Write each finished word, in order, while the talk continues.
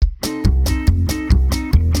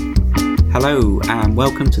Hello and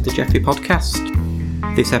welcome to the Jeffrey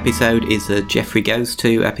Podcast. This episode is a Jeffrey Goes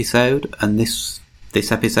To episode, and this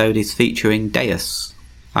episode is featuring dEUS.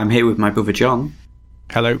 I'm here with my brother John.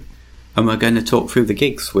 Hello. And we're going to talk through the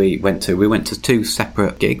gigs we went to. We went to two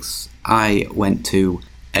separate gigs. I went to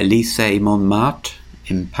Élysée Montmartre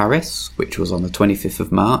in Paris, which was on the 25th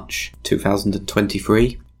of March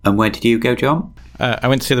 2023. And where did you go, John? I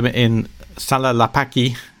went to see them in Sala La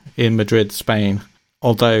Paqui in Madrid, Spain,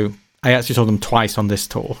 although I actually saw them twice on this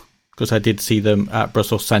tour, because I did see them at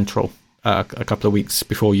Brussels Central a couple of weeks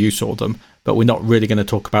before you saw them, but we're not really going to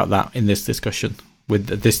talk about that in this discussion. With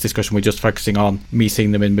this discussion, we're just focusing on me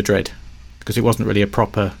seeing them in Madrid, because it wasn't really a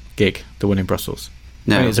proper gig, the one in Brussels.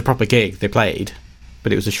 No. I mean, it was a proper gig, they played,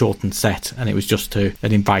 but it was a shortened set, and it was just to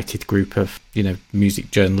an invited group of, music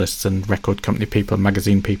journalists and record company people,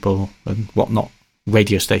 magazine people and whatnot,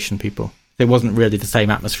 radio station people. It wasn't really the same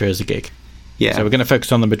atmosphere as a gig. Yeah. So we're going to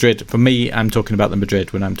focus on the Madrid. For me, I'm talking about the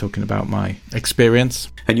Madrid when I'm talking about my experience.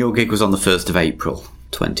 And your gig was on the 1st of April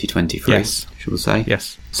 2023, yes. Should we say?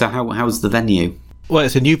 Yes. So how was the venue? Well,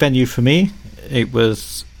 it's a new venue for me. It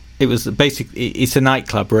was basically, it's a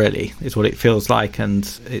nightclub, really, is what it feels like, and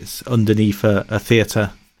it's underneath a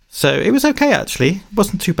theatre. So it was okay, actually. It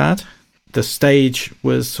wasn't too bad. The stage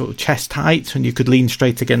was sort of chest height, and you could lean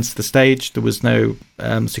straight against the stage. There was no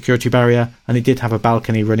security barrier, and it did have a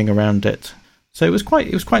balcony running around it. So it was quite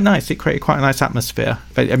nice. It created quite a nice atmosphere.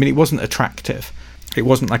 But, I mean, it wasn't attractive. It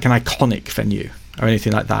wasn't like an iconic venue or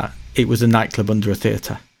anything like that. It was a nightclub under a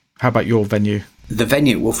theatre. How about your venue? The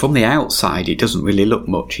venue, well, from the outside, it doesn't really look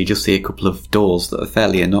much. You just see a couple of doors that are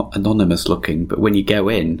fairly anonymous looking. But when you go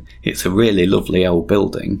in, it's a really lovely old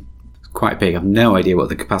building. It's quite big. I have no idea what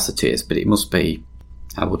the capacity is, but it must be,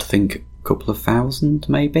 I would think, a couple of thousand,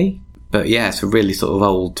 maybe. But yeah, it's a really sort of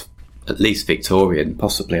old, at least Victorian,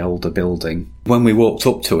 possibly older building. When we walked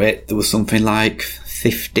up to it, there was something like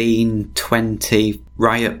 15, 20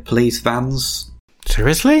 riot police vans.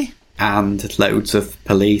 Seriously? And loads of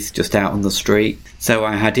police just out on the street. So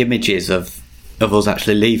I had images of us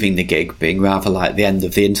actually leaving the gig being rather like the end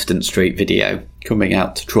of the Instant Street video, coming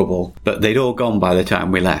out to trouble. But they'd all gone by the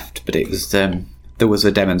time we left. But it was there was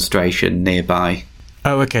a demonstration nearby.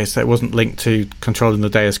 Oh, okay, so it wasn't linked to controlling the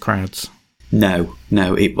dEUS crowds? No,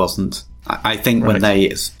 it wasn't. I think when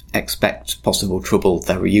they expect possible trouble,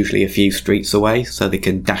 they're usually a few streets away, so they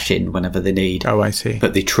can dash in whenever they need. Oh, I see.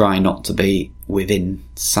 But they try not to be within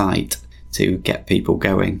sight to get people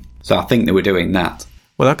going. So I think they were doing that.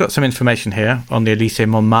 Well, I've got some information here on the Élysée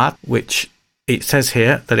Montmartre, which it says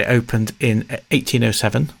here that it opened in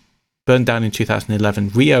 1807, burned down in 2011,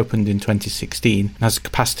 reopened in 2016, and has a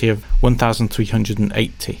capacity of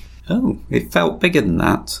 1,380. Oh, it felt bigger than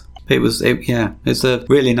that. It's a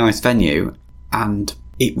really nice venue, and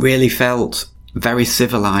it really felt very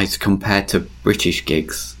civilised compared to British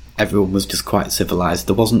gigs. Everyone was just quite civilised.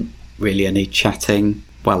 There wasn't really any chatting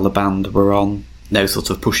while the band were on. No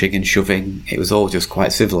sort of pushing and shoving. It was all just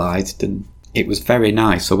quite civilised, and it was very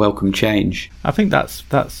nice, a welcome change. I think that's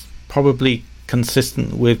probably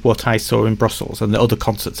consistent with what I saw in Brussels and the other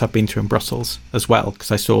concerts I've been to in Brussels as well, because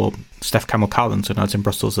I saw Steph Camel-Collins when I was in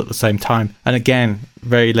Brussels at the same time. And again,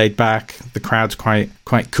 very laid back. The crowd's quite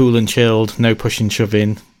cool and chilled, no pushing,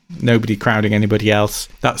 shoving, nobody crowding anybody else.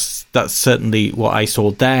 That's certainly what I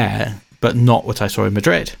saw there, but not what I saw in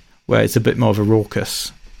Madrid, where it's a bit more of a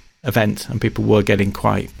raucous event, and people were getting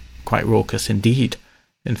quite raucous indeed,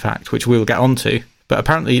 in fact, which we'll get onto. But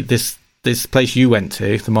apparently this place you went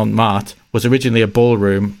to, the Montmartre, was originally a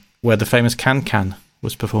ballroom where the famous Can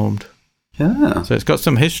was performed. Yeah. So it's got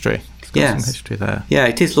some history. Yes. Some history there. Yeah,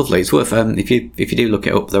 it is lovely. It's worth if you do look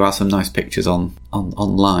it up, there are some nice pictures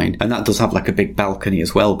online, and that does have like a big balcony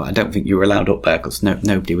as well. But I don't think you were allowed up there because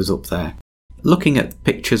nobody was up there. Looking at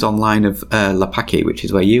pictures online of La Paqui, which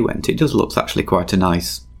is where you went, it does look actually quite a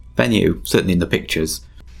nice venue, certainly in the pictures.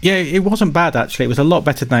 Yeah, it wasn't bad actually. It was a lot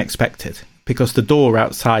better than I expected, because the door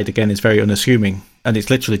outside again is very unassuming, and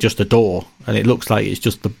it's literally just a door, and it looks like it's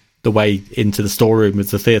just the way into the storeroom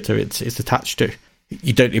of the theatre it's attached to.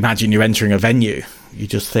 You don't imagine you're entering a venue. You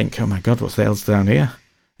just think, oh my God, what the hell's down here?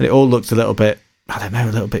 And it all looks a little bit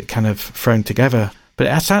kind of thrown together. But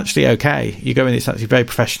it's actually okay. You go in, it's actually very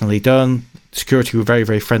professionally done. Security were very,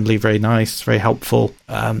 very friendly, very nice, very helpful.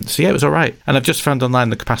 So yeah, it was all right. And I've just found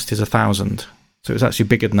online the capacity is 1,000. So it was actually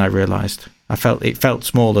bigger than I realised. It felt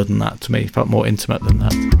smaller than that to me. It felt more intimate than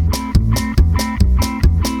that.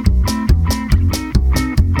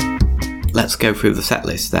 Let's go through the set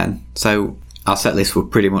list then. So our set lists were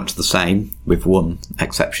pretty much the same, with one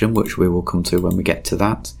exception, which we will come to when we get to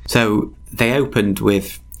that. So they opened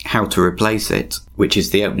with How to Replace It, which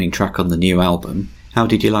is the opening track on the new album. How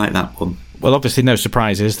did you like that one? Well, obviously no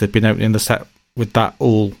surprises. They've been opening the set with that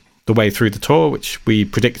all the way through the tour, which we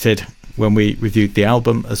predicted when we reviewed the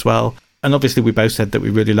album as well. And obviously we both said that we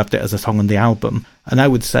really loved it as a song on the album. And I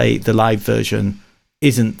would say the live version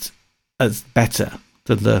isn't as better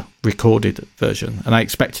than the recorded version. And I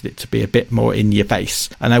expected it to be a bit more in your face.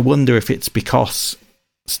 And I wonder if it's because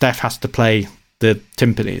Steph has to play the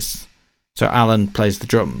timpanis, so Alan plays the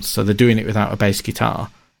drums. So they're doing it without a bass guitar,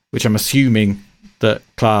 which I'm assuming that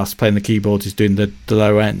Klaas playing the keyboards is doing the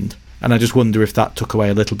low end. And I just wonder if that took away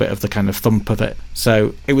a little bit of the kind of thump of it.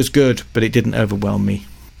 So it was good, but it didn't overwhelm me.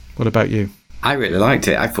 What about you? I really liked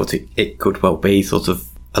it. I thought it could well be sort of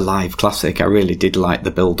a live classic. I really did like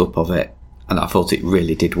the build-up of it, and I thought it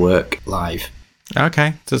really did work live.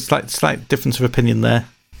 Okay, so slight difference of opinion there.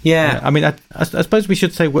 Yeah. I mean, I suppose we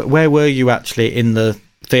should say, where were you actually in the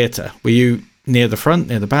theatre? Were you near the front,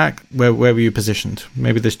 near the back? Where were you positioned?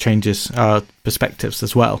 Maybe this changes our perspectives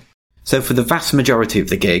as well. So for the vast majority of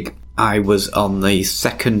the gig, I was on the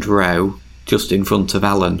second row, just in front of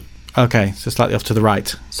Alan. Okay, so slightly off to the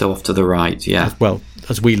right. So off to the right, yeah.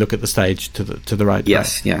 As we look at the stage, to the right.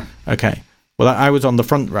 Yes, right? yeah. Okay. Well, I was on the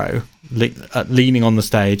front row, leaning on the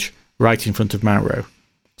stage, right in front of Mauro.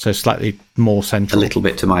 So slightly more central. A little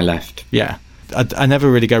bit to my left. Yeah. I never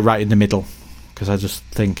really go right in the middle, because I just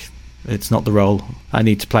think it's not the role I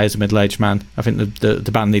need to play as a middle-aged man. I think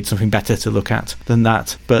the band needs something better to look at than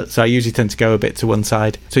that. But so I usually tend to go a bit to one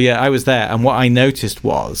side. So yeah, I was there, and what I noticed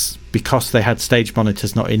was, because they had stage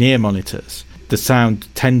monitors, not in-ear monitors, the sound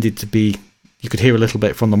tended to be, you could hear a little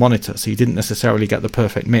bit from the monitor, so you didn't necessarily get the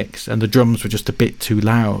perfect mix, and the drums were just a bit too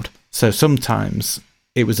loud. So sometimes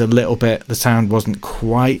it was a little bit, the sound wasn't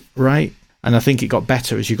quite right, and I think it got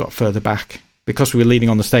better as you got further back. Because we were leaning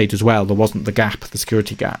on the stage as well, there wasn't the gap, the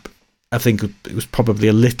security gap. I think it was probably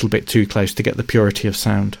a little bit too close to get the purity of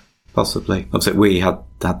sound. Possibly. Obviously, we had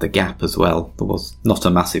the gap as well. There was not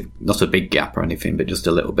a big gap or anything, but just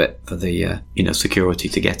a little bit for the security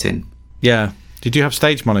to get in. Yeah. Did you have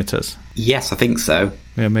stage monitors? Yes, I think so.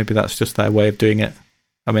 Yeah, maybe that's just their way of doing it.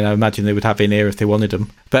 I mean, I imagine they would have in-ear if they wanted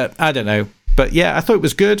them. But I don't know. But yeah, I thought it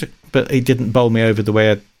was good, but it didn't bowl me over the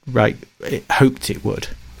way I hoped it would,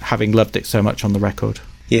 having loved it so much on the record.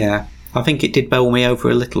 Yeah. I think it did bowl me over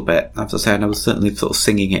a little bit, I have to say, and I was certainly sort of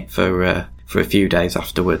singing it for a few days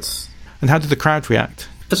afterwards. And how did the crowd react?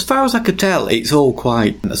 As far as I could tell, it's all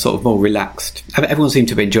quite sort of more relaxed. Everyone seemed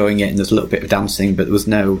to be enjoying it, and there's a little bit of dancing, but there was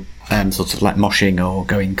no sort of like moshing or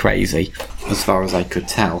going crazy, as far as I could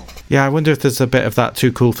tell. Yeah, I wonder if there's a bit of that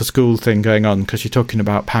too cool for school thing going on, because you're talking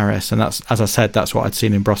about Paris, and that's, as I said, that's what I'd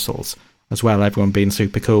seen in Brussels as well, everyone being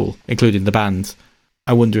super cool, including the bands.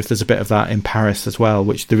 I wonder if there's a bit of that in Paris as well,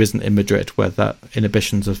 which there isn't in Madrid, where that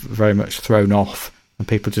inhibitions are very much thrown off and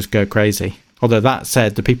people just go crazy. Although that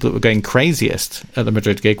said, the people that were going craziest at the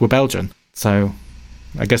Madrid gig were Belgian. So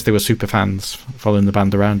I guess they were super fans following the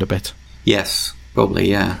band around a bit. Yes, probably,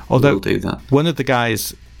 yeah. Although we'll do that. One of the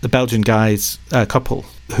guys, the Belgian guys, couple,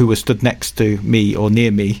 who were stood next to me or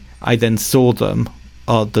near me, I then saw them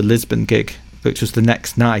on the Lisbon gig, which was the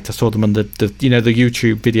next night. I saw them on the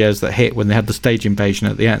YouTube videos that hit when they had the stage invasion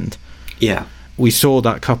at the end. Yeah. We saw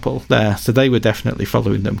that couple there, so they were definitely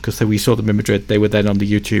following them, because we saw them in Madrid. They were then on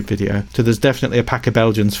the YouTube video. So there's definitely a pack of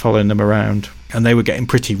Belgians following them around, and they were getting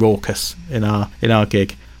pretty raucous in our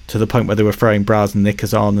gig, to the point where they were throwing bras and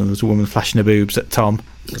knickers on, and there was a woman flashing her boobs at Tom.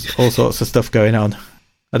 All sorts of stuff going on.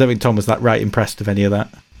 I don't think Tom was that right impressed of any of that.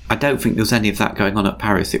 I don't think there was any of that going on at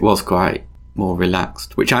Paris. It was quite more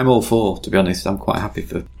relaxed, which I'm all for, to be honest. I'm quite happy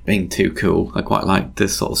for being too cool. I quite like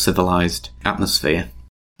this sort of civilised atmosphere.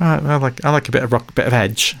 I like a bit of rock, a bit of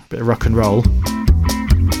edge, a bit of rock and roll.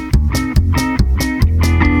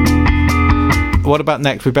 What about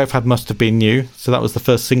next? We both had Must Have Been New, so that was the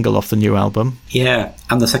first single off the new album. Yeah,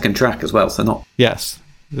 and the second track as well, so not... Yes,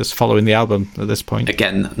 just following the album at this point.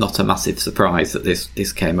 Again, not a massive surprise that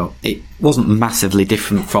this came up. It wasn't massively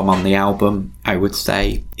different from on the album, I would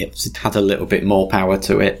say. It had a little bit more power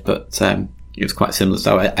to it, but it was quite similar,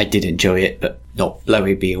 so I did enjoy it, but not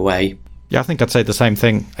blowing me away. Yeah, I think I'd say the same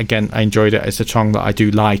thing. Again, I enjoyed it. It's a song that I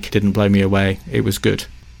do like. It didn't blow me away. It was good.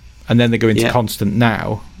 And then they go into Constant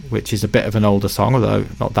Now, which is a bit of an older song, although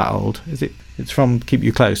not that old. Is it? It's from Keep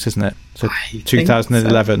You Close, isn't it? So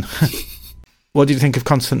 2011. So. What do you think of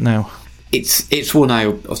Constant Now? It's one I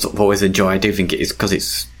sort of always enjoy. I do think it is, because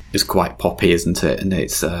it's quite poppy, isn't it? And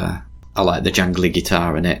it's I like the jangly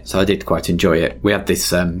guitar in it, so I did quite enjoy it. We had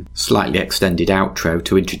this slightly extended outro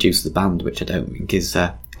to introduce the band, which I don't think is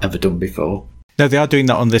ever done before. No, they are doing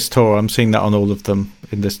that on this tour. I'm seeing that on all of them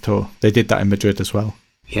in this tour. They did that in Madrid as well.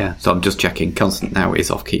 Yeah, so I'm just checking. Constant Now is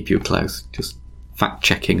off Keep You Close. Just fact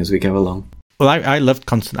checking as we go along. Well, I loved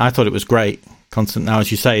Constant. I thought it was great. Constant Now,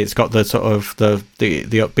 as you say, it's got the sort of the upbeat,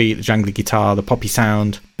 the jangly guitar, the poppy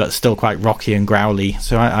sound, but still quite rocky and growly.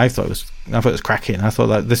 So I thought it was cracking. I thought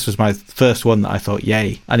that this was my first one that I thought,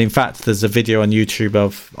 yay. And in fact, there's a video on YouTube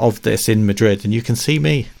of this in Madrid, and you can see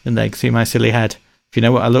me, and they can see my silly head. If you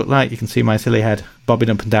know what I look like, you can see my silly head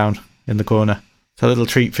bobbing up and down in the corner. It's a little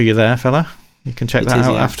treat for you there, fella. You can check that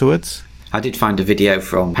out afterwards. I did find a video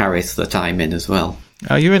from Paris that I'm in as well.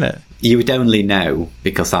 Oh, you're in it? You would only know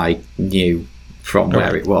because I knew from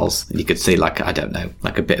where it was. You could see, like, I don't know,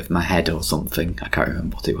 like a bit of my head or something. I can't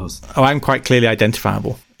remember what it was. Oh, I'm quite clearly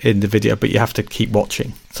identifiable in the video, but you have to keep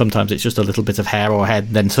watching. Sometimes it's just a little bit of hair or head,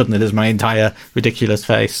 then suddenly there's my entire ridiculous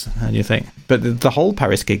face, and you think. But the whole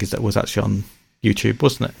Paris gig was actually on YouTube,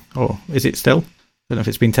 wasn't it? Or is it still? I don't know if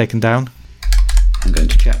it's been taken down. I'm going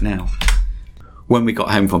to check now. When we got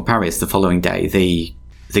home from Paris the following day, the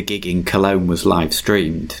gig in Cologne was live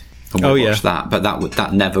streamed. And we watched that, but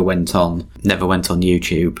that never went on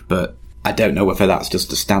YouTube. But I don't know whether that's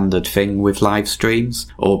just a standard thing with live streams,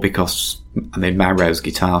 or because Mauro's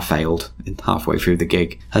guitar failed halfway through the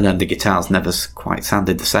gig, and then the guitars never quite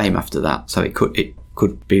sounded the same after that. So it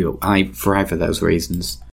could be for either of those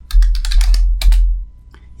reasons.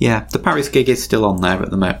 Yeah, the Paris gig is still on there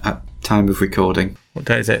at time of recording. What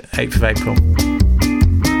day is it? 8th of April.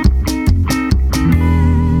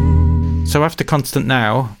 So after Constant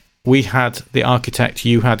Now, we had The Architect,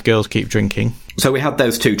 you had Girls Keep Drinking. So we had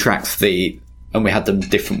those two tracks, and we had them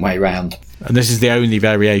different way round. And this is the only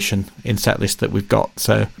variation in setlist that we've got.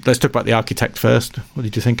 So let's talk about The Architect first. What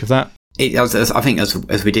did you think of that? I think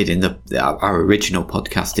as we did in our original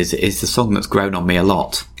podcast, is a song that's grown on me a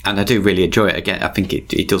lot, and I do really enjoy it. Again, I think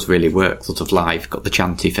it does really work sort of live. Got the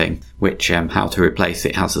chanty thing, which How to Replace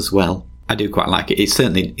It has as well. I do quite like it.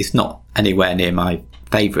 It's not anywhere near my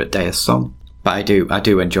favourite dEUS song, but I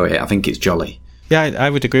do enjoy it. I think it's jolly. Yeah, I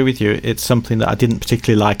would agree with you. It's something that I didn't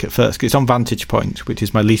particularly like at first. It's on Vantage Point, which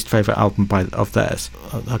is my least favourite album of theirs.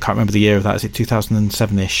 I can't remember the year of that. Is it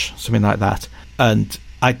 2007-ish? Something like that. And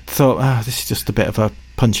I thought, this is just a bit of a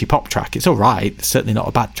punchy pop track. It's all right. It's certainly not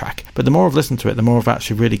a bad track. But the more I've listened to it, the more I've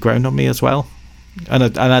actually really grown on me as well.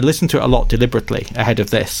 And I listened to it a lot deliberately ahead of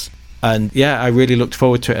this. And yeah, I really looked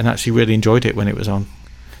forward to it and actually really enjoyed it when it was on.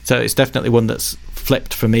 So it's definitely one that's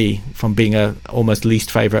flipped for me from being a almost least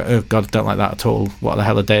favourite, oh God, I don't like that at all, what the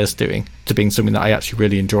hell are dEUS doing, to being something that I actually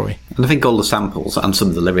really enjoy. And I think all the samples and some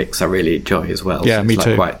of the lyrics I really enjoy as well. Yeah, so me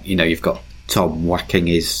too. Quite, you've got Tom whacking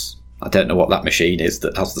his... I don't know what that machine is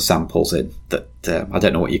that has the samples in. That I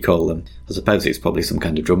don't know what you call them. I suppose it's probably some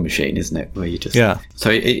kind of drum machine, isn't it? Where you just... Yeah. So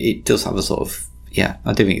it does have a sort of... Yeah,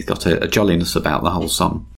 I do think it's got a jolliness about the whole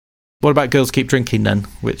song. What about Girls Keep Drinking then,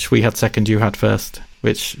 which we had second, you had first,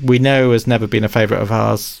 which we know has never been a favourite of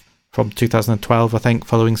ours from 2012, I think,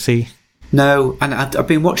 following C. No, and I've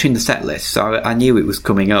been watching the set list, so I knew it was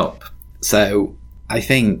coming up. So I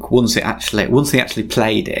think once they actually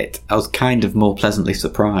played it, I was kind of more pleasantly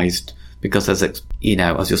surprised, because I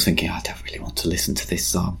was just thinking, I don't really want to listen to this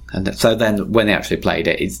song. And so then when they actually played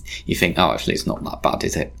it, you think, actually it's not that bad,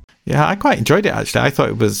 is it? Yeah, I quite enjoyed it, actually. I thought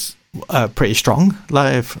it was pretty strong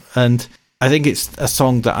live, and I think it's a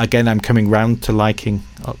song that, again, I'm coming round to liking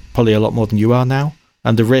probably a lot more than you are now.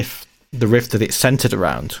 And the riff that it's centred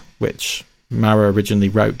around, which Mara originally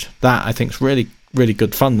wrote, that I think is really, really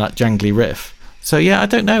good fun, that jangly riff. So yeah, I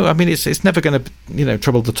don't know. I mean, it's never going to,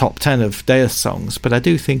 trouble the top 10 of dEUS songs, but I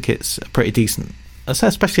do think it's a pretty decent,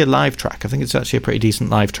 especially a live track. I think it's actually a pretty decent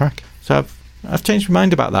live track. So I've changed my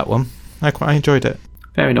mind about that one. I enjoyed it.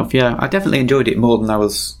 Fair enough, yeah. I definitely enjoyed it more than I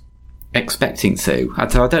was expecting to.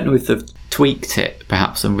 So I don't know if they've tweaked it,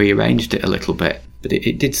 perhaps, and rearranged it a little bit, but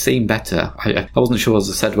it did seem better. I wasn't sure, as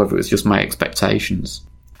I said, whether it was just my expectations.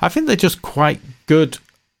 I think they're just quite good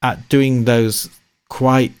at doing those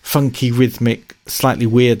quite funky, rhythmic, slightly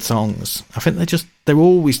weird songs. I think they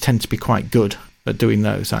always tend to be quite good at doing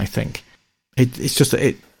those, I think. It's just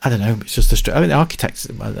I don't know, it's just the Architects,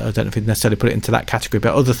 I don't know if you'd necessarily put it into that category,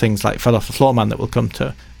 but other things like Fell Off the Floor Man that we'll come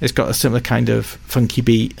to, it's got a similar kind of funky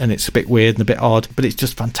beat, and it's a bit weird and a bit odd, but it's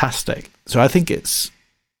just fantastic. So I think it's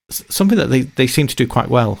something that they seem to do quite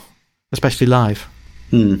well, especially live.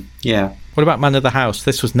 Yeah. What about Man of the House?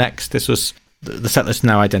 This was next. This was the set list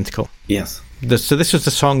now identical. Yes. So this was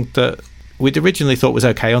the song that we'd originally thought was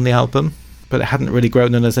okay on the album, but it hadn't really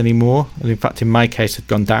grown on us anymore, and in fact in my case had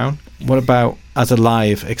gone down. What about as a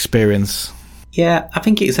live experience? Yeah, I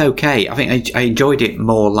think it's okay. I think I enjoyed it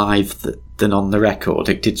more live than on the record.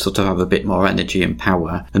 It did sort of have a bit more energy and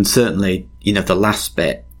power, and certainly, the last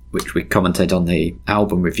bit, which we commented on the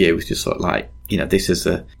album review, was just sort of like, this is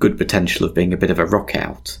a good potential of being a bit of a rock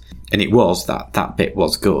out. And it was, that bit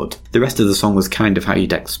was good. The rest of the song was kind of how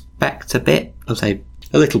you'd expect a bit. I'd say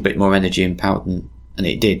a little bit more energy and power, and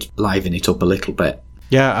it did liven it up a little bit.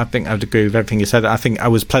 Yeah, I think I'd agree with everything you said. I think I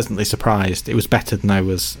was pleasantly surprised. It was better than I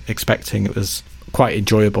was expecting. It was quite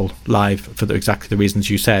enjoyable live for exactly the reasons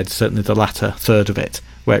you said, certainly the latter third of it,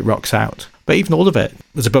 where it rocks out. But even all of it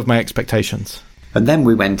was above my expectations. And then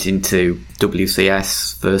we went into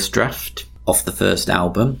WCS First Draft off the first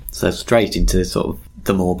album, so straight into sort of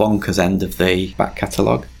the more bonkers end of the back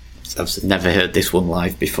catalogue. I've never heard this one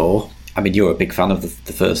live before. I mean, you're a big fan of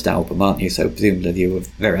the first album, aren't you? So presumably you were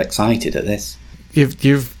very excited at this.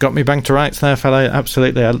 You've got me bang to rights there, fella.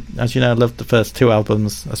 Absolutely. As you know, I loved the first two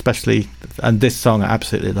albums, especially, and this song, I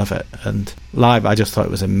absolutely love it. And live, I just thought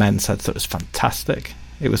it was immense. I thought it was fantastic.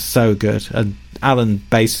 It was so good. And Alan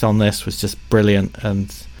bass on this was just brilliant.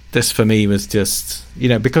 And this for me was just,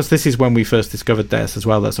 because this is when we first discovered dEUS as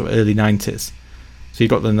well, that sort of early 90s. So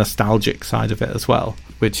you've got the nostalgic side of it as well,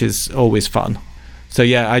 which is always fun. So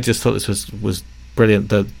yeah, I just thought this was brilliant.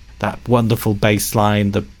 That wonderful bass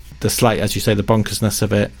line, the slight, as you say, the bonkersness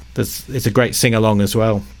of it. It's a great sing-along as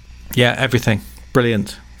well. Yeah, everything.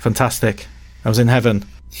 Brilliant. Fantastic. I was in heaven.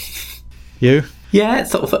 You? Yeah,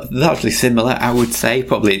 it's sort of largely similar, I would say.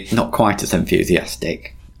 Probably not quite as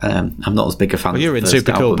enthusiastic. I'm not as big a fan of the you were in first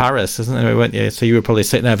super album. cool Paris, isn't it, weren't you? So you were probably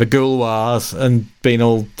sitting there for Gauloise and being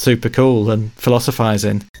all super cool and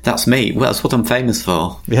philosophising. That's me. Well, that's what I'm famous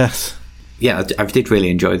for. Yes. Yeah, I did really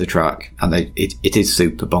enjoy the track, and it is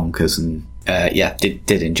super bonkers, and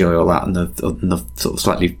did enjoy all that, and the sort of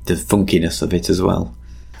slightly the funkiness of it as well.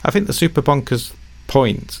 I think the super bonkers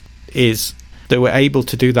point is they were able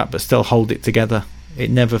to do that, but still hold it together. It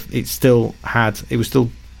was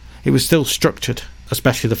still structured,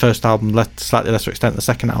 especially the first album, slightly lesser extent the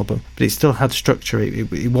second album, but it still had structure.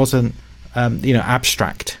 It wasn't,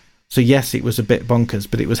 abstract. So yes, it was a bit bonkers,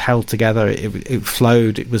 but it was held together. It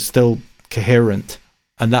flowed. It was still coherent,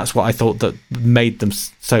 and that's what I thought that made them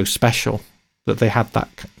so special, that they had that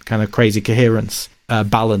kind of crazy coherence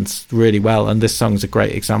balanced really well, and this song's a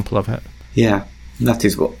great example of it. Yeah, that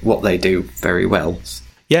is what they do very well.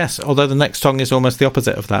 Yes, although the next song is almost the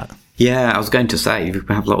opposite of that. Yeah, I was going to say, you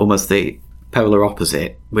have like almost the polar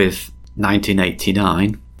opposite with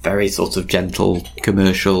 1989, very sort of gentle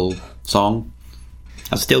commercial song.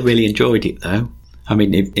 I still really enjoyed it though. I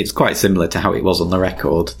mean, it's quite similar to how it was on the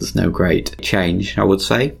record. There's no great change, I would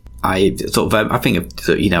say. I think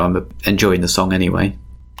I'm enjoying the song anyway.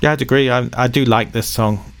 Yeah, I'd agree. I do like this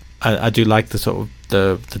song. I do like the sort of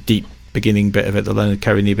the deep beginning bit of it, the Leonard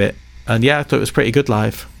Cohen-y bit. And yeah, I thought it was pretty good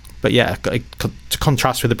live. But yeah, to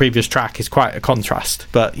contrast with the previous track is quite a contrast.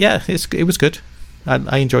 But yeah, it was good.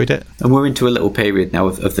 I enjoyed it. And we're into a little period now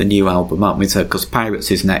of the new album, aren't we? So, because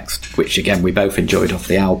Pirates is next, which again we both enjoyed off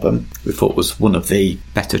the album. We thought was one of the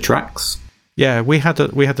better tracks. Yeah, we had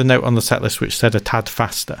a note on the set list which said a tad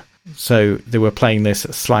faster. So they were playing this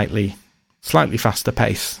at slightly faster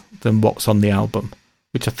pace than what's on the album,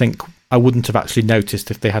 which I think I wouldn't have actually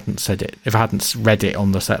noticed if they hadn't said it, if I hadn't read it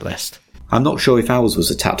on the set list. I'm not sure if ours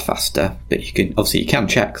was a tad faster, but you can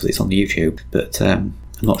check because it's on YouTube. But I'm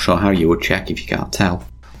not sure how you would check if you can't tell.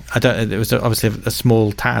 I don't. It was obviously a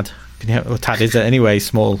small tad. Well, tad is anyway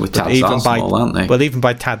small. Well, tads are small, aren't they? Well, even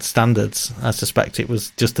by tad standards, I suspect it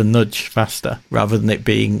was just a nudge faster rather than it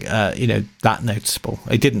being, that noticeable.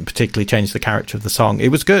 It didn't particularly change the character of the song. It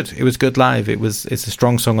was good. It was good live. It's a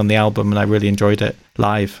strong song on the album, and I really enjoyed it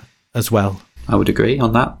live as well. I would agree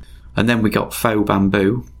on that. And then we got Faux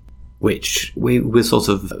Bamboo, which was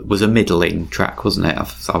a middling track, wasn't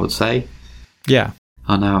it? I would say. Yeah.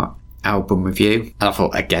 On our album review, and I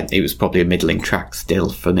thought again it was probably a middling track still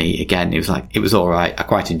for me. Again, it was all right. I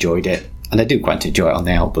quite enjoyed it, and I do quite enjoy it on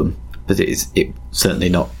the album, but it's certainly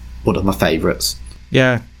not one of my favourites.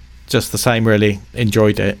 Yeah, just the same. Really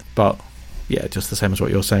enjoyed it, but yeah, just the same as what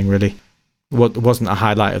you're saying. Really, what wasn't a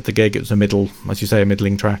highlight of the gig. It was a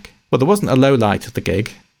middling track. Well, there wasn't a low light of the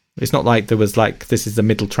gig. It's not like there was this is the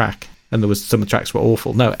middle track, and there was some of the tracks were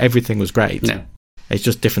awful. No, everything was great. No. It's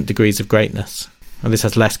just different degrees of greatness. And this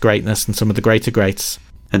has less greatness than some of the greater greats.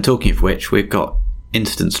 And talking of which, we've got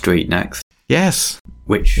Instant Street next. Yes.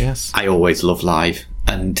 Which I always love live.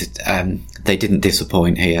 And they didn't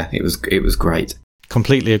disappoint here. It was great.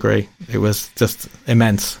 Completely agree. It was just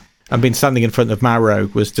immense. And being standing in front of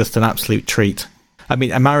Mauro was just an absolute treat. I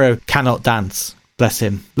mean, Mauro cannot dance. Bless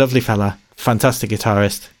him. Lovely fella. Fantastic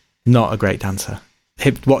guitarist. Not a great dancer.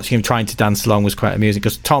 Watching him trying to dance along was quite amusing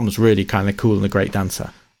because Tom's really kind of cool and a great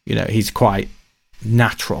dancer. He's quite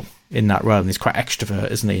natural in that role, and he's quite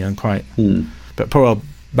extrovert, isn't he? And quite but poor old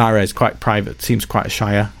Mauro is quite private, seems quite a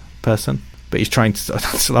shyer person. but he's trying to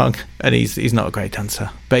dance along, and he's not a great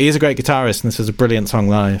dancer. But he is a great guitarist, and this is a brilliant song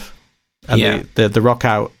live. And the rock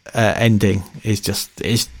out ending is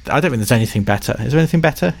I don't think there's anything better. Is there anything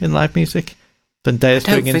better in live music than dEUS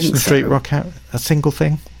doing Instant Street rock out? A single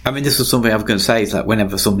thing? I mean, this was something I was going to say, is like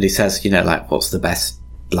whenever somebody says, like, what's the best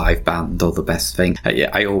live band or the best thing,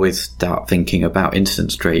 I always start thinking about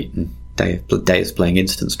Instant Street and dEUS playing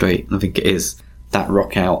Instant Street. And I think it is that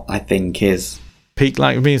rock out, I think, is peak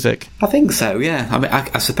live music. I think so, yeah. I mean,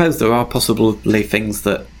 I suppose there are possibly things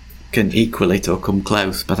that can equal it or come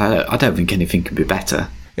close, but I don't think anything can be better.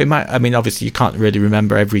 It might. I mean, obviously you can't really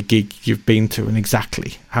remember every gig you've been to and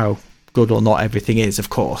exactly how good or not everything is, of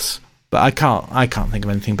course, but I can't think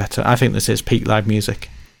of anything better. I think this is peak live music.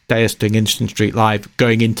 dEUS doing Instant Street live,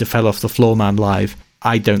 going into Fell Off the Floor Man live.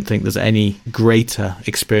 I don't think there's any greater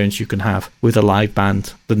experience you can have with a live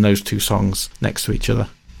band than those two songs next to each other.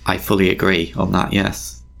 I fully agree on that,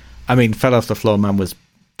 yes. I mean, Fell Off the Floor Man was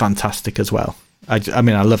fantastic as well. I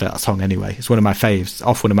mean, I love that song anyway. It's one of my faves,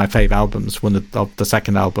 off one of my fave albums, one of the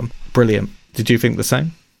second album. Brilliant. Did you think the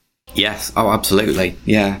same? Yes. Oh, absolutely.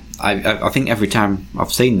 Yeah. I think every time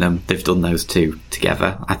I've seen them, they've done those two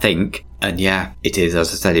together, I think. And yeah, it is,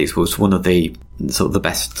 as I said, it was one of the sort of the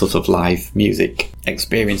best sort of live music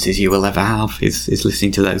experiences you will ever have, is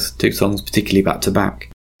listening to those two songs, particularly back to back.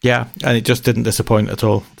 Yeah, and it just didn't disappoint at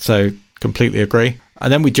all. So completely agree.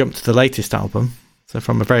 And then we jumped to the latest album. So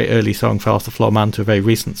from a very early song, Fell Off the Floor Man, to a very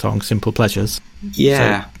recent song, Simple Pleasures.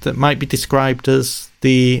 Yeah. So that might be described as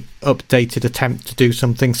the updated attempt to do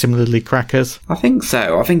something similarly crackers. I think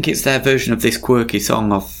so. I think it's their version of this quirky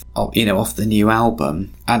song off the new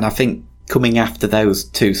album. And I think coming after those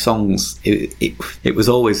two songs, it was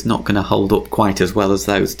always not going to hold up quite as well as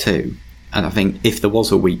those two. And I think if there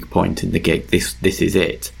was a weak point in the gig, this is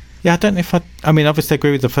it. Yeah, I don't know if I mean, obviously I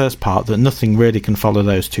agree with the first part that nothing really can follow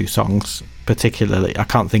those two songs particularly. I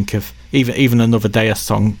can't think of even another dEUS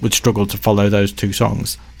song would struggle to follow those two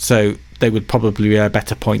songs. So they would probably be a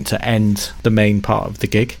better point to end the main part of the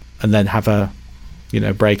gig and then have a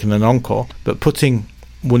break and an encore. But putting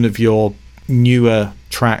one of your newer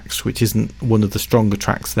tracks, which isn't one of the stronger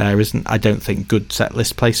tracks there, isn't, I don't think, good set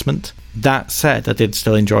list placement. That said, I did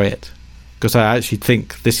still enjoy it, because I actually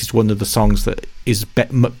think this is one of the songs that is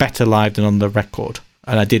better live than on the record,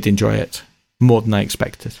 and I did enjoy it more than I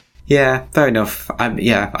expected. Yeah, fair enough.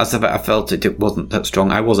 I felt it wasn't that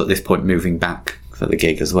strong. I was at this point moving back for the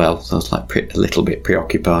gig as well, so I was like a little bit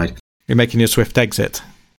preoccupied. You're making your swift exit?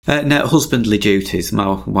 No, husbandly duties.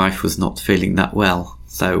 My wife was not feeling that well,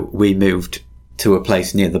 so we moved to a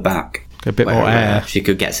place near the back. A bit more air. She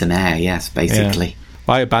could get some air, yes, basically. Yeah.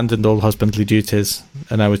 I abandoned all husbandly duties,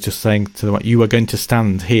 and I was just saying to them, you are going to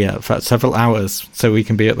stand here for several hours so we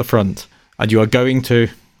can be at the front, and you are going to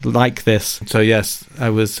like this. So yes, I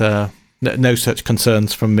was no such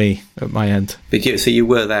concerns from me at my end. So you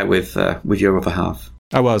were there with your other half?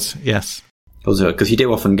 I was, yes. Because you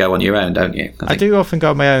do often go on your own, don't you? I do often go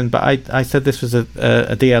on my own, but I said this was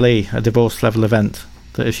a DLE, a divorce level event,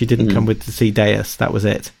 that if she didn't come with to see dEUS, that was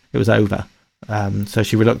it. It was over. So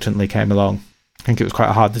she reluctantly came along. I think it was quite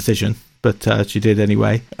a hard decision, but she did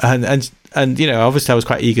anyway. And obviously I was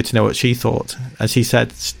quite eager to know what she thought. And she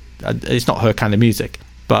said it's not her kind of music,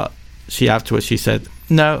 but afterwards she said,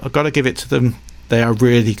 no, I've got to give it to them. They are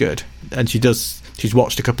really good. And she's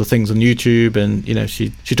watched a couple of things on YouTube, and she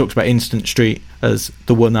talks about Instant Street as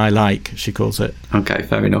the one I like, she calls it. Okay,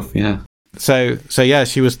 fair enough, yeah. So yeah,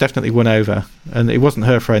 she was definitely won over, and it wasn't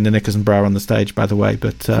her throwing the knickers and bra on the stage, by the way,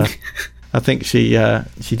 but I think she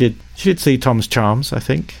did see Tom's charms. I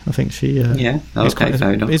think she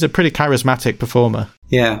fair enough. He's a pretty charismatic performer.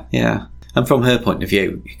 Yeah, and from her point of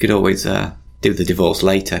view, you could always do the divorce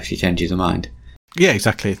later if she changes her mind. Yeah,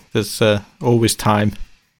 exactly. There's always time.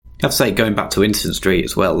 I have to say, going back to Instant Street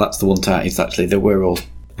as well, that's the one time it's actually they were all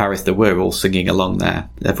singing along there.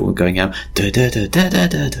 Everyone going out, da da da da da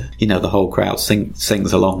da da. The whole crowd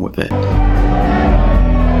sings along with it.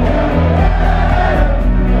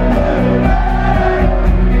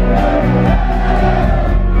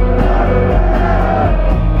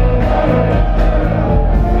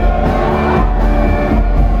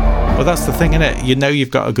 Well, that's the thing, isn't it?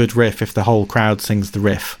 You've got a good riff if the whole crowd sings the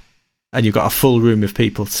riff. And you've got a full room of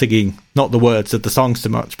people singing, not the words of the song so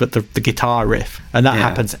much, but the guitar riff. And that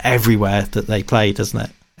happens everywhere that they play, doesn't it?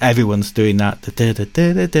 Everyone's doing that. Yeah,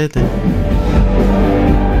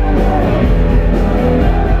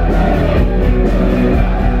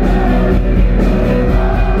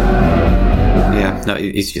 no,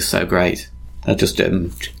 it's just so great. I just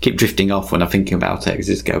keep drifting off when I'm thinking about it, because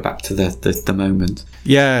just go back to the moment.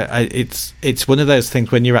 Yeah, it's one of those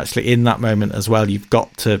things when you're actually in that moment as well. You've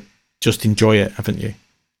got to just enjoy it, haven't you?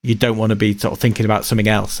 You don't want to be sort of thinking about something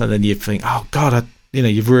else, and then you think, oh God,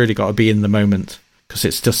 you've really got to be in the moment, because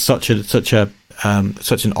it's just such an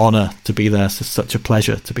honour to be there, such a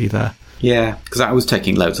pleasure to be there. Yeah, because I was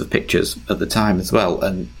taking loads of pictures at the time as well,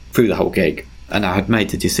 and through the whole gig, and I had made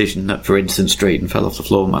the decision that for Instant Street and Fell Off the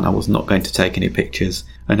Floor Man, I was not going to take any pictures,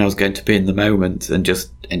 and I was going to be in the moment and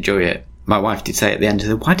just enjoy it. My wife did say at the end,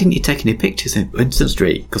 why didn't you take any pictures in Instant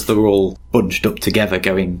Street? Because they were all bunched up together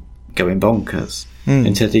going bonkers.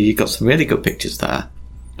 And said, you got some really good pictures there.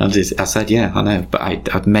 And I said, yeah, I know, but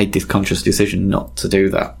I'd made this conscious decision not to do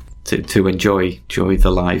that, to enjoy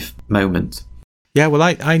the live moment. Yeah, well,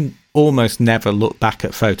 I almost never look back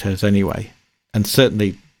at photos anyway, and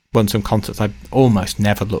certainly ones from concerts, I almost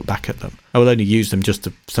never look back at them. I will only use them just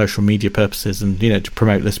for social media purposes and, to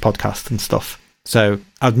promote this podcast and stuff. So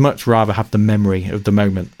I'd much rather have the memory of the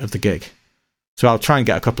moment of the gig. So I'll try and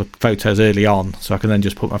get a couple of photos early on, so I can then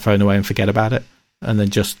just put my phone away and forget about it, and then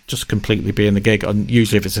just completely be in the gig. And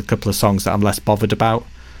usually if it's a couple of songs that I'm less bothered about,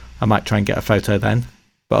 I might try and get a photo then.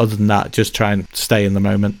 But other than that, just try and stay in the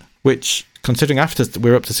moment. Which, considering after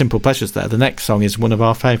we're up to Simple Pleasures there, the next song is one of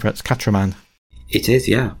our favourites, Catraman. It is,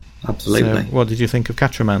 yeah, absolutely. So what did you think of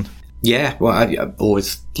Catraman? Yeah, well, I've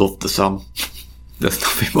always loved the song. There's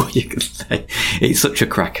nothing more you can say. It's such a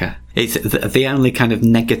cracker. It's the only kind of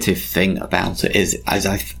negative thing about it is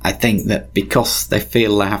I think that because they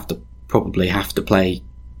feel they probably have to play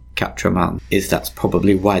Catraman, that's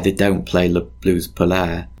probably why they don't play Le Blues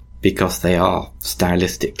Polaire, because they are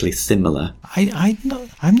stylistically similar.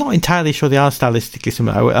 I'm not entirely sure they are stylistically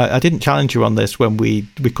similar. I didn't challenge you on this when we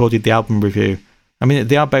recorded the album review. I mean,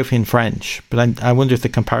 they are both in French, but I wonder if the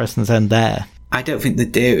comparisons end there. I don't think they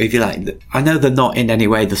do. If you like, I know they're not in any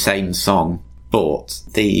way the same song, but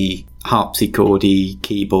the harpsichordy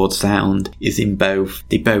keyboard sound is in both.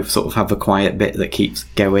 They both sort of have a quiet bit that keeps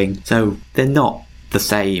going, so they're not the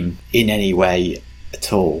same in any way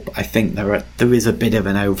at all. But I think there is a bit of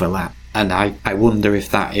an overlap, and I wonder if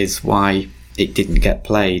that is why it didn't get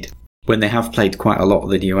played when they have played quite a lot of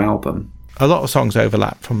the new album. A lot of songs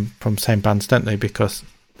overlap from same bands, don't they? Because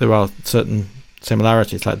there are certain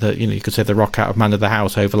similarities, like you could say the rock out of Man of the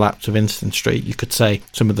House overlaps with Instant Street. You could say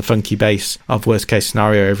some of the funky bass of Worst Case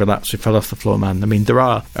Scenario overlaps with Fell Off the Floor Man. I mean, there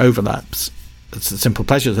are overlaps. Simple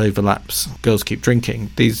Pleasures overlaps. Girls Keep Drinking.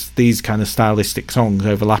 These kind of stylistic songs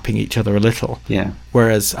overlapping each other a little. Yeah.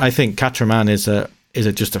 Whereas I think Catraman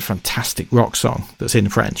is just a fantastic rock song that's in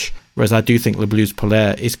French. Whereas I do think Le Blues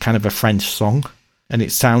Polaire is kind of a French song, and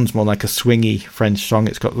it sounds more like a swingy French song.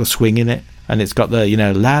 It's got the swing in it, and it's got the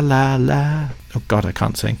la la la. Oh God, I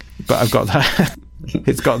can't sing, but I've got that.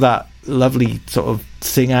 It's got that lovely sort of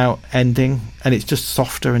sing out ending, and it's just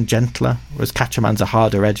softer and gentler. Whereas Catraman's a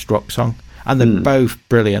harder edged rock song, and they're both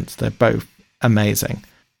brilliant. They're both amazing,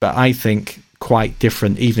 but I think quite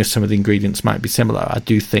different. Even if some of the ingredients might be similar, I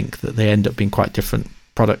do think that they end up being quite different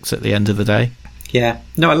products at the end of the day. Yeah,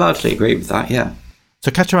 no, I largely agree with that. Yeah.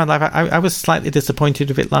 So Catraman live, I was slightly disappointed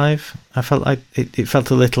with it live. I felt like it felt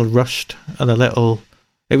a little rushed and a little.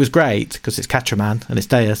 It was great because it's Catraman and it's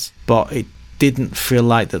dEUS, but it didn't feel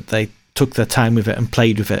like that they took their time with it and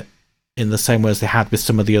played with it in the same way as they had with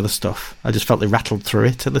some of the other stuff. I just felt they rattled through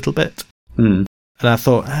it a little bit, and I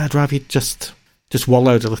thought I'd rather you just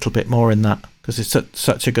wallowed a little bit more in that, because it's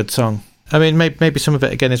such a good song. I mean, maybe some of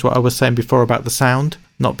it again is what I was saying before about the sound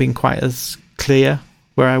not being quite as clear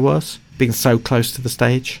where I was, being so close to the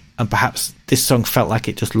stage, and perhaps this song felt like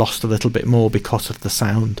it just lost a little bit more because of the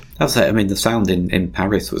sound. That's it. I mean, the sound in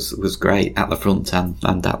Paris was great at the front and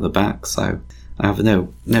at the back, so I have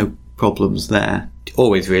no problems there.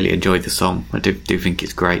 Always really enjoyed the song. I do think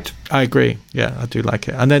it's great. I agree. Yeah, I do like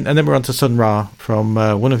it. And then we're on to Sun Ra from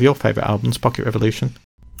one of your favourite albums, Pocket Revolution.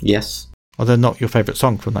 Yes. Although not your favourite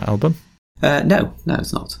song from that album. No,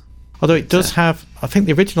 it's not. Although it does have, I think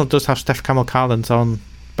the original does have Steph Camel-Carlins on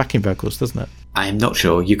backing vocals, doesn't it? I'm not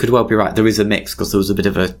sure. You could well be right. There is a mix, because there was a bit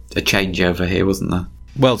of a changeover here, wasn't there?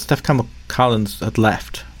 Well, Steph Camel-Carlins had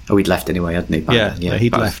left. Oh, he'd left anyway, hadn't he? Yeah,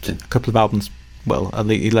 he'd left a couple of albums. Well, at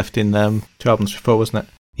least he left in 2 albums before, wasn't it?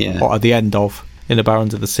 Yeah. Or at the end of In the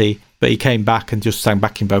Barons of the Sea. But he came back and just sang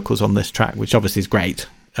backing vocals on this track, which obviously is great.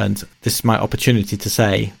 And this is my opportunity to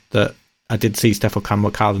say that I did see Steph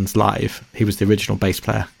Camel-Carlins live. He was the original bass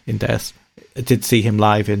player in dEUS. I did see him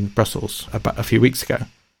live in Brussels about a few weeks ago.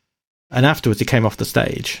 And afterwards he came off the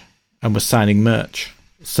stage and was signing merch.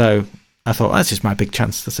 So I thought, this is my big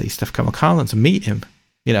chance to see Steph Camel-Carlins and meet him.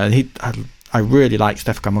 You know, and I really like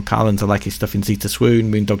Steph Camel-Carlins. I like his stuff in Zeta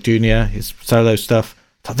Swoon, Moondog Jr., his solo stuff.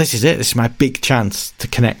 I thought, this is it. This is my big chance to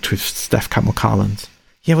connect with Steph Camel-Carlins.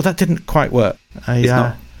 Yeah, well, that didn't quite work. He's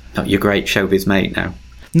not your great showbiz mate now.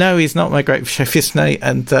 No, he's not my great chauffist,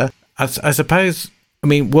 and I suppose, I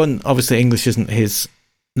mean, one, obviously English isn't his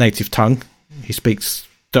native tongue. He speaks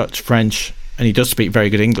Dutch, French, and he does speak very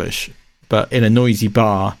good English, but in a noisy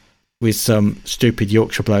bar with some stupid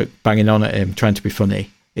Yorkshire bloke banging on at him, trying to be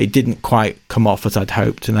funny, it didn't quite come off as I'd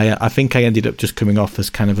hoped, and I think I ended up just coming off as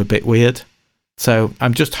kind of a bit weird. So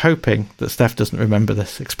I'm just hoping that Steph doesn't remember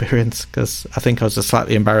this experience, because I think I was a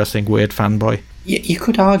slightly embarrassing, weird fanboy. You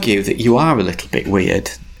could argue that you are a little bit weird,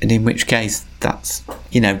 and in which case that's,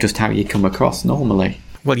 just how you come across normally.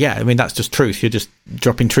 Well, yeah, I mean, that's just truth. You're just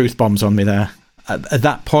dropping truth bombs on me there. At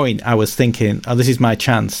that point, I was thinking, this is my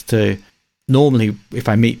chance to... Normally, if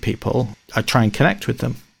I meet people, I try and connect with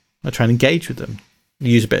them. I try and engage with them.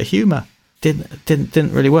 Use a bit of humour.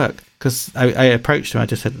 Didn't really work, because I approached him. I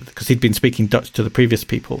just said, because he'd been speaking Dutch to the previous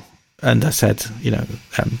people, and I said,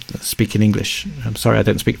 speaking English. I'm sorry, I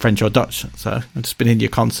don't speak French or Dutch, so I've just been in your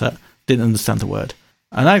concert, didn't understand the word.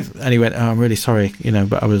 And he went, I'm really sorry,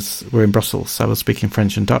 but we're in Brussels, so I was speaking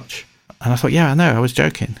French and Dutch. And I thought, yeah, I know, I was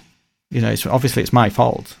joking. It's my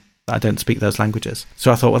fault that I don't speak those languages.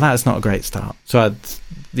 So I thought, well, that's not a great start. So I,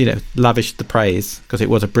 lavished the praise, because it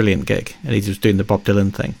was a brilliant gig, and he was doing the Bob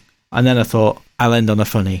Dylan thing. And then I thought, I'll end on a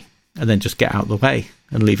funny, and then just get out of the way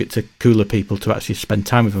and leave it to cooler people to actually spend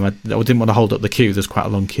time with him. I didn't want to hold up the queue. There's quite a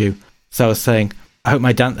long queue. So I was saying, I hope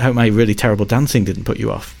my really terrible dancing didn't put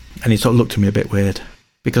you off. And he sort of looked at me a bit weird.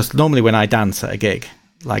 Because normally when I dance at a gig,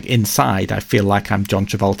 like inside, I feel like I'm John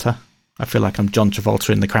Travolta. I feel like I'm John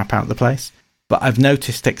Travolta in the crap out of the place. But I've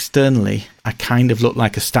noticed externally, I kind of look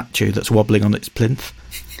like a statue that's wobbling on its plinth.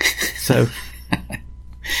 So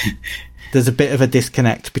there's a bit of a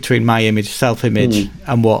disconnect between my self-image,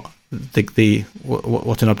 and what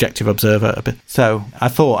what an objective observer. So I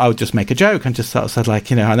thought I would just make a joke and just sort of said,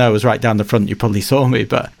 I know I was right down the front, you probably saw me,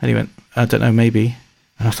 but and he went, I don't know, maybe.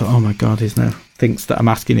 And I thought, oh my God, he's now thinks that I'm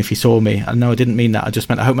asking if he saw me. And no, I didn't mean that. I just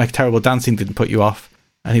meant, I hope my terrible dancing didn't put you off.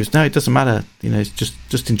 And he was, no, it doesn't matter.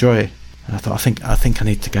 Just enjoy it. And I thought, I think I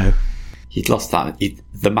need to go. You'd lost that.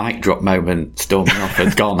 The mic drop moment storming off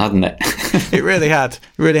had gone, hadn't it? It really had.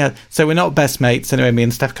 So we're not best mates. Anyway, me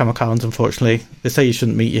and Steph Camercallans, unfortunately. They say you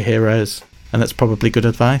shouldn't meet your heroes. And that's probably good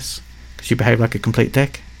advice, because you behave like a complete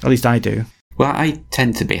dick. At least I do. Well, I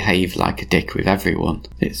tend to behave like a dick with everyone.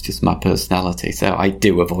 It's just my personality. So I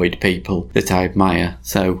do avoid people that I admire.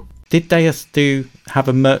 So did dEUS have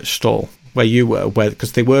a merch stall where you were?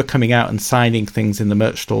 Because they were coming out and signing things in the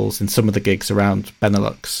merch stalls in some of the gigs around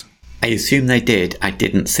Benelux. I assume they did. I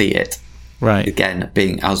didn't see it. Right. Again,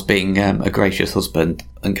 I was being a gracious husband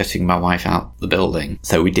and getting my wife out the building.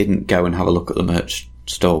 So we didn't go and have a look at the merch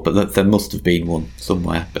store, but there must have been one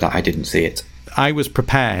somewhere, but I didn't see it. I was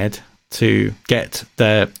prepared to get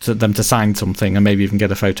them to sign something and maybe even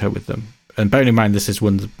get a photo with them. And bearing in mind, this is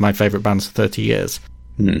one of my favourite bands for 30 years.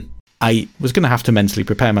 I was going to have to mentally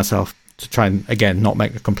prepare myself to try and, again, not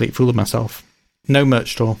make a complete fool of myself. No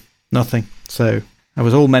merch store, nothing. So I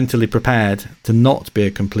was all mentally prepared to not be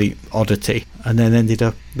a complete oddity, and then ended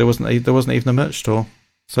up there wasn't even a merch store,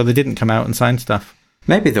 so they didn't come out and sign stuff.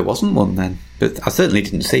 Maybe there wasn't one then, but I certainly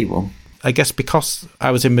didn't see one. I guess because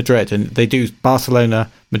I was in Madrid, and they do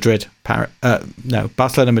Barcelona, Madrid,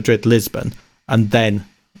 Lisbon, and then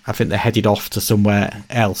I think they headed off to somewhere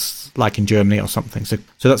else, like in Germany or something. So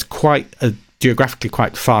that's geographically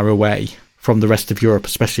quite far away from the rest of Europe,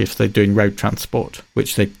 especially if they're doing road transport,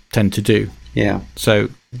 which they tend to do. Yeah. So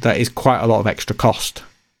that is quite a lot of extra cost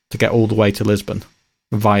to get all the way to Lisbon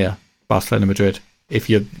via Barcelona, Madrid. If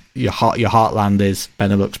your heartland is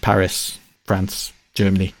Benelux, Paris, France,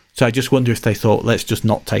 Germany. So I just wonder if they thought, let's just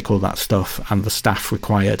not take all that stuff and the staff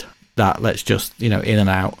required that. Let's just, in and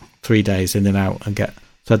out, 3 days in and out and get.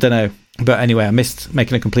 So I don't know. But anyway, I missed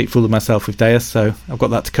making a complete fool of myself with dEUS, so I've got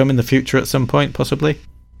that to come in the future at some point, possibly.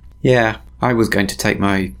 Yeah, I was going to take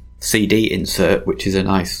my CD insert, which is a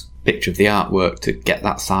nice picture of the artwork, to get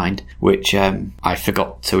that signed, which I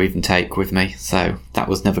forgot to even take with me, so that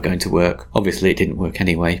was never going to work. Obviously it didn't work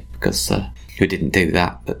anyway, because we didn't do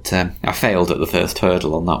that, but I failed at the first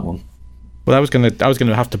hurdle on that one. Well, I was going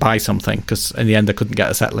to have to buy something, because in the end I couldn't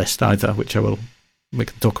get a set list either, which we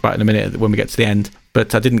can talk about in a minute when we get to the end,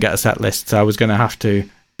 but I didn't get a set list, so I was going to have to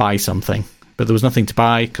buy something, but there was nothing to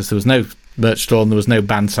buy because there was no merch store and there was no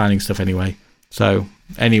band signing stuff anyway. So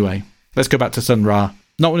anyway, let's go back to Sun Ra.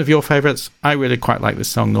 Not one of your favourites. I really quite like this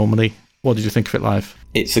song normally. What did you think of it live?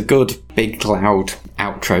 It's a good, big, loud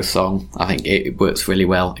outro song. I think it works really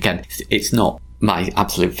well. Again, it's not my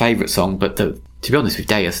absolute favourite song, but to be honest with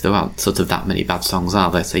dEUS, there aren't sort of that many bad songs,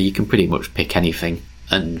 are there? So you can pretty much pick anything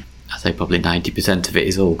and I'd say probably 90% of it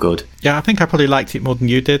is all good. Yeah, I think I probably liked it more than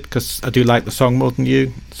you did, because I do like the song more than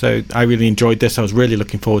you. So I really enjoyed this. I was really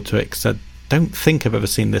looking forward to it, because I don't think I've ever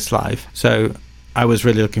seen this live. So I was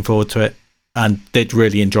really looking forward to it and did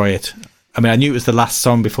really enjoy it. I mean, I knew it was the last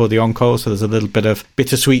song before the encore, so there's a little bit of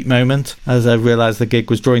bittersweet moment as I realised the gig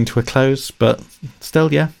was drawing to a close. But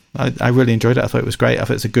still, yeah, I really enjoyed it. I thought it was great. I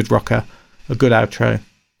thought it's a good rocker, a good outro.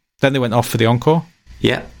 Then they went off for the encore.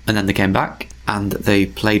 Yeah. And then they came back and they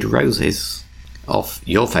played Roses off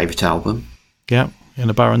your favourite album. Yeah, In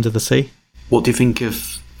a Bar Under the Sea. What do you think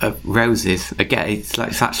of Roses? Again,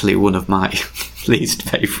 it's actually one of my least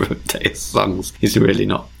favourite dEUS songs. It's really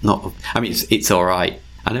not. I mean, it's all right.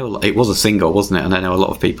 I know it was a single, wasn't it? And I know a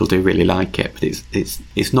lot of people do really like it, but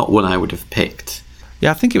it's not one I would have picked.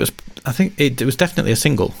 Yeah, I think it was definitely a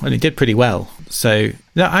single, and it did pretty well. So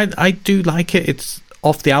yeah, I do like it. It's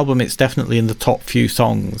off the album. It's definitely in the top few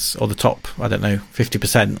songs, or the top, I don't know,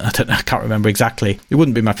 50%. I don't know. I can't remember exactly. It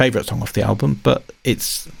wouldn't be my favourite song off the album, but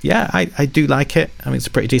I do like it. I mean, it's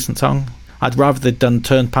a pretty decent song. I'd rather they'd done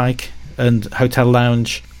Turnpike and Hotel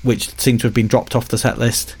Lounge, which seem to have been dropped off the set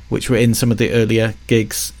list, which were in some of the earlier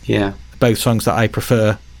gigs. Yeah. Both songs that I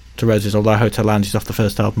prefer to Roses, although Hotel Lounge is off the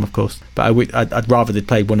first album, of course. But I'd rather they'd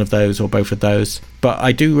played one of those or both of those. But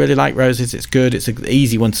I do really like Roses. It's good. It's an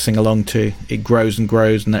easy one to sing along to. It grows and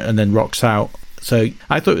grows and then rocks out. So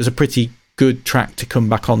I thought it was a pretty good track to come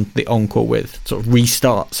back on the encore with, sort of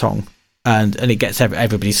restart song. And it gets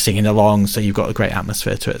everybody singing along, so you've got a great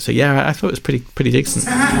atmosphere to it. So yeah, I thought it was pretty decent.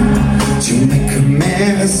 To make a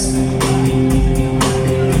mess.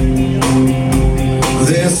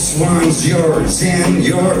 This one's yours and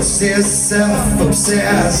yours is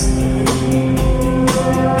self-obsessed.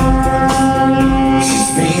 She's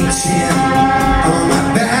fainting on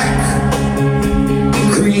my back.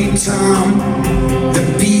 Green Tom, the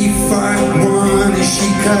B51, and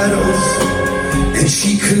she cuddles. And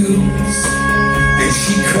she coos, and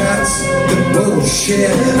she cuts the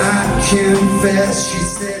bullshit, I confess, she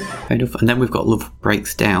said. Fair enough. And then we've got Love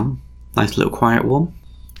Breaks Down. Nice little quiet one.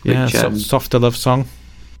 Yeah, softer love song.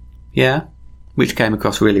 Yeah, which came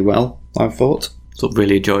across really well, I thought. Sort of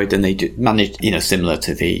really enjoyed, and they managed, similar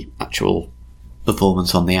to the actual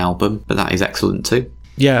performance on the album, but that is excellent too.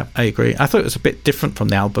 Yeah, I agree. I thought it was a bit different from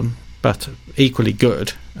the album, but equally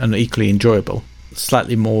good and equally enjoyable.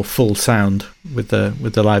 Slightly more full sound with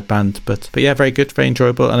the live band, but yeah, very good, very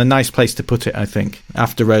enjoyable, and a nice place to put it, I think,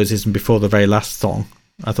 after Roses and before the very last song.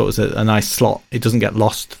 I thought it was a nice slot. It doesn't get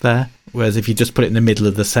lost there, whereas if you just put it in the middle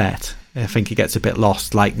of the set, I think it gets a bit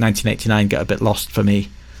lost, like 1989 got a bit lost for me,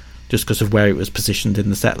 just because of where it was positioned in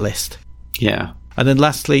the set list. Yeah. And then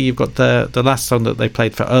lastly, you've got the last song that they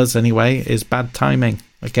played for us anyway, is Bad Timing,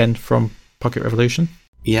 again from Pocket Revolution.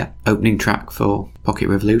 Yeah, opening track for Pocket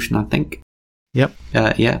Revolution, I think. Yep.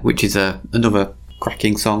 Yeah, which is another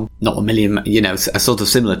cracking song. Not a million, a sort of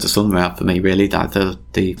similar to Sunrise for me, really.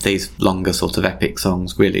 These longer sort of epic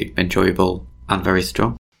songs, really enjoyable and very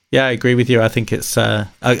strong. Yeah, I agree with you. I think it's a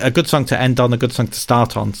good song to end on, a good song to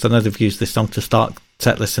start on. So I know they've used this song to start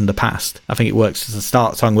set lists in the past. I think it works as a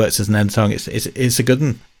start song, works as an end song. It's a good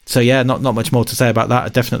one. So yeah, not much more to say about that. I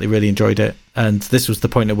definitely really enjoyed it. And this was the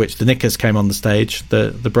point at which the knickers came on the stage.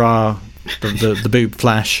 The bra, the boob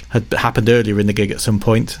flash had happened earlier in the gig at some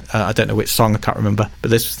point. I don't know which song, I can't remember.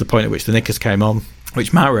 But this was the point at which the knickers came on,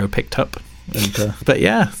 which Mauro picked up. And, but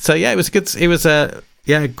yeah, so yeah, it was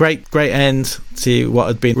a great end to what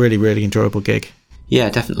had been a really, really enjoyable gig. Yeah,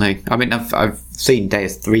 definitely. I mean, I've seen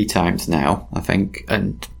dEUS 3 times now, I think,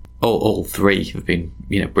 and all 3 have been,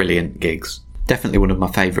 brilliant gigs. Definitely one of my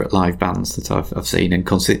favourite live bands that I've seen,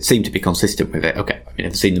 and seem to be consistent with it. Okay, I mean,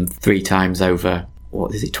 I've seen them 3 times over,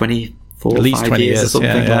 what is it, 24, at least 20 years or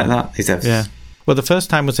something like that. Yeah. Well, the first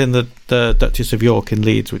time was in the Duchess of York in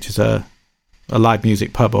Leeds, which is a live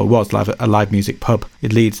music pub, or was a live music pub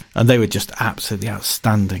in Leeds, and they were just absolutely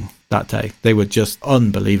outstanding that day. They were just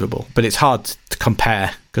unbelievable. But it's hard to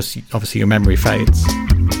compare because obviously your memory fades.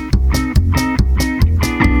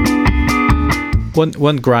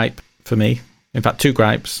 One gripe for me, in fact 2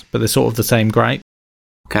 gripes, but they're sort of the same gripe.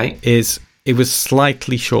 Okay. Is it was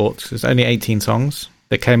slightly short. It was only 18 songs.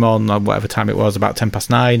 They came on whatever time it was, about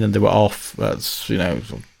 9:10, and they were off at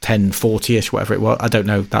 10:40ish, whatever it was. I don't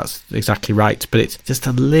know, that's exactly right, but it's just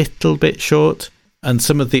a little bit short. And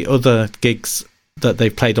some of the other gigs that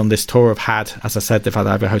they've played on this tour have had, as I said, they've had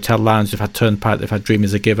either Hotel Lounge, they've had Turnpike, they've had Dream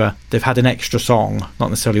is a Giver. They've had an extra song, not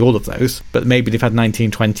necessarily all of those, but maybe they've had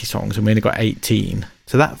 19, 20 songs, and we only got 18.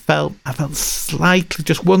 So I felt slightly,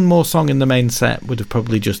 just one more song in the main set would have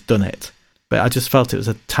probably just done it. But I just felt it was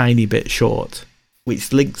a tiny bit short,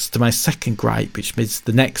 which links to my second gripe, which is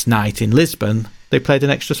the next night in Lisbon, they played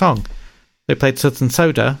an extra song. They played Suds and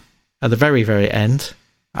Soda at the very, very end,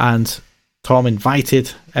 and Tom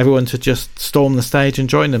invited everyone to just storm the stage and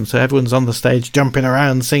join them. So everyone's on the stage jumping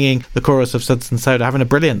around, singing the chorus of Suds and Soda, having a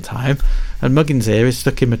brilliant time. And Muggins here is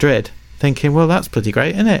stuck in Madrid thinking, well, that's pretty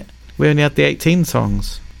great, isn't it? We only had the 18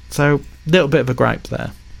 songs. So a little bit of a gripe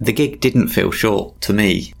there. The gig didn't feel short to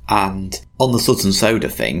me. And on the Suds and Soda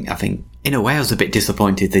thing, I think, in a way, I was a bit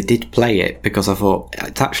disappointed they did play it, because I thought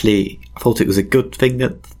it was a good thing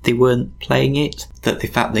that they weren't playing it, that the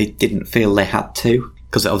fact they didn't feel they had to.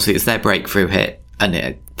 Because obviously it's their breakthrough hit,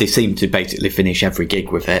 and they seem to basically finish every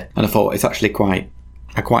gig with it. And I thought it's actually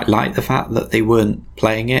I quite like the fact that they weren't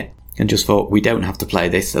playing it, and just thought, we don't have to play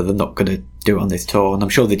this, so they're not going to do it on this tour. And I'm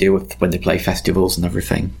sure they do when they play festivals and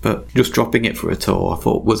everything. But just dropping it for a tour, I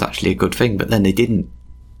thought was actually a good thing, but then they didn't.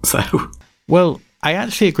 So... Well, I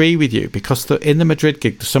actually agree with you, because in the Madrid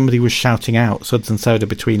gig, somebody was shouting out Suds and Soda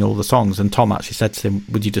between all the songs, and Tom actually said to him,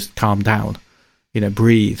 would you just calm down?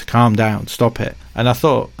 Breathe, calm down, stop it. And I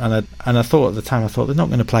thought, and I thought at the time, they're not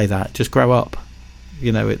going to play that. Just grow up.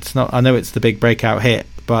 It's not. I know it's the big breakout hit,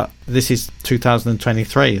 but this is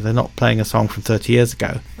 2023. They're not playing a song from 30 years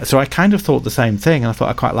ago. So I kind of thought the same thing, and I thought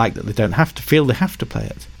I quite like that they don't have to feel they have to play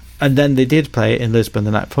it. And then they did play it in Lisbon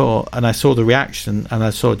the night before, and I saw the reaction, and I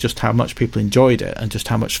saw just how much people enjoyed it, and just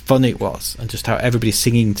how much fun it was, and just how everybody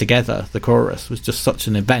singing together the chorus was just such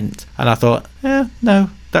an event. And I thought, no,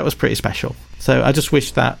 that was pretty special. So I just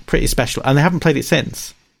wish that pretty special, and they haven't played it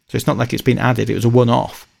since. So it's not like it's been added, it was a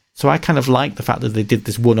one-off. So I kind of like the fact that they did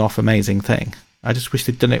this one-off amazing thing. I just wish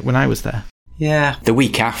they'd done it when I was there. Yeah. The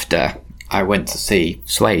week after, I went to see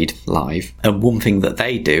Suede live, and one thing that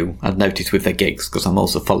they do, I've noticed with their gigs, because I'm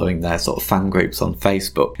also following their sort of fan groups on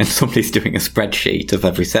Facebook, and somebody's doing a spreadsheet of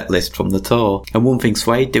every set list from the tour, and one thing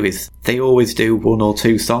Suede do is they always do one or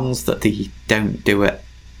two songs that they don't do at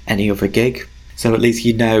any other gig. So at least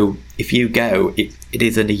if you go, it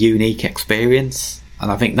is a unique experience.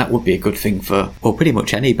 And I think that would be a good thing for, well, pretty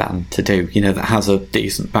much any band to do, that has a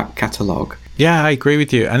decent back catalogue. Yeah, I agree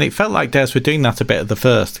with you. And it felt like dEUS were doing that a bit at the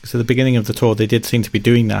first, because at the beginning of the tour, they did seem to be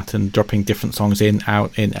doing that and dropping different songs in,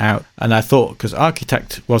 out. And I thought, because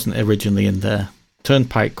Architect wasn't originally in there,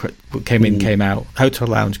 Turnpike came in, came out, Hotel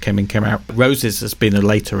Lounge came in, came out, Roses has been a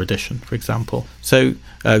later addition, for example. So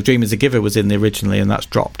Dream is a Giver was in there originally, and that's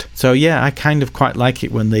dropped. So yeah, I kind of quite like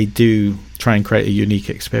it when they do try and create a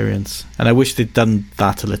unique experience, and I wish they'd done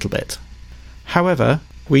that a little bit. However,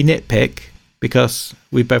 we nitpick because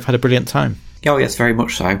we both had a brilliant time. Oh yes, very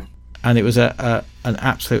much so. And it was an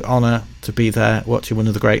absolute honour to be there watching one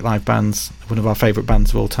of the great live bands, one of our favourite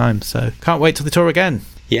bands of all time. So can't wait till they tour again.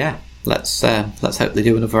 Yeah, let's hope they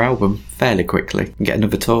do another album fairly quickly and get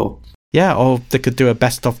another tour. Yeah, or they could do a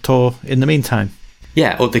best of tour in the meantime.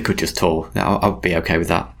 Yeah, or they could just tour. I'll be okay with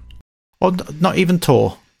that. Or not even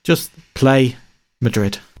tour, just play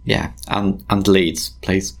Madrid. Yeah, and Leeds,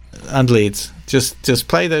 please. And Leeds. Just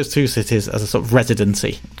play those two cities as a sort of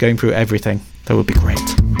residency, going through everything. That would be great.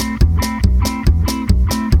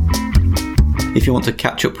 If you want to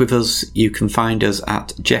catch up with us, you can find us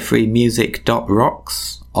at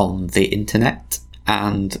jeffreymusic.rocks on the internet,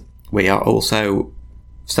 and we are also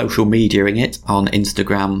social mediaing it on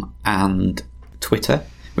Instagram and Twitter,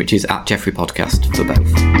 which is at Jeffrey Podcast for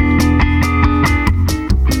both.